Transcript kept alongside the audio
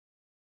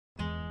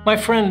My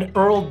friend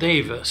Earl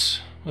Davis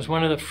was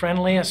one of the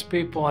friendliest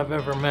people I've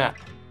ever met.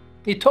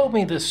 He told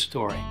me this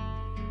story.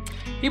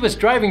 He was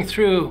driving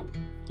through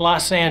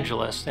Los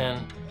Angeles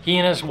and he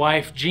and his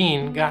wife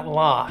Jean got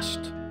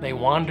lost. They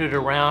wandered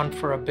around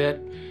for a bit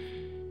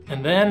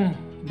and then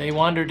they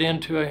wandered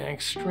into an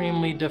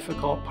extremely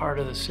difficult part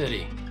of the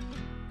city.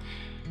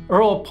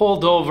 Earl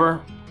pulled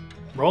over,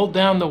 rolled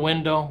down the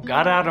window,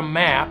 got out a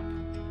map.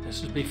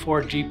 This is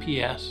before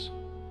GPS.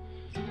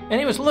 And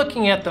he was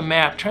looking at the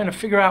map, trying to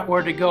figure out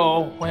where to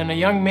go, when a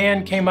young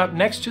man came up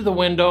next to the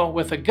window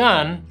with a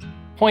gun,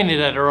 pointed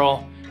at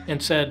Earl,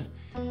 and said,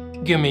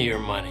 "Give me your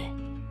money."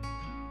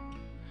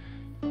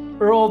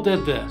 Earl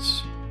did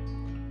this.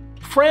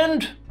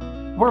 "Friend,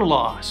 we're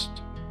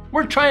lost.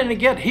 We're trying to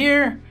get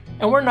here,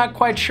 and we're not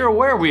quite sure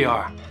where we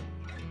are."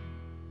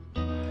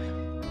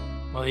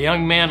 Well, the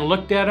young man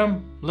looked at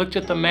him, looked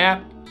at the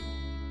map,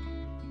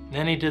 and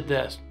then he did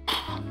this.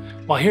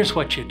 "Well, here's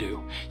what you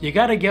do. You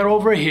got to get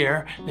over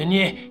here, then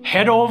you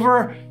head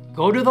over,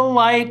 go to the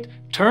light,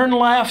 turn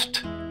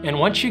left, and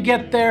once you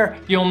get there,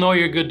 you'll know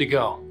you're good to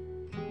go."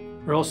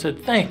 Earl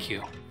said, "Thank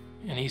you,"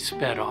 and he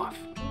sped off.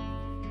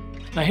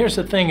 Now here's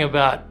the thing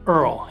about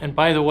Earl, and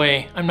by the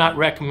way, I'm not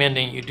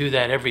recommending you do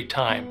that every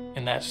time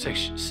in that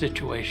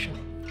situation.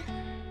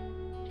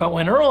 But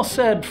when Earl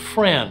said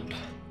friend,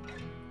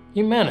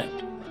 he meant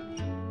it.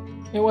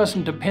 It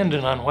wasn't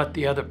dependent on what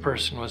the other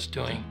person was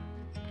doing.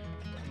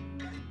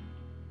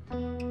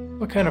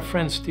 What kind of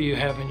friends do you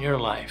have in your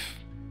life?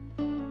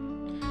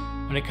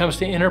 When it comes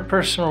to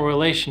interpersonal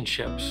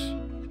relationships,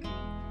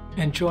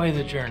 enjoy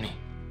the journey.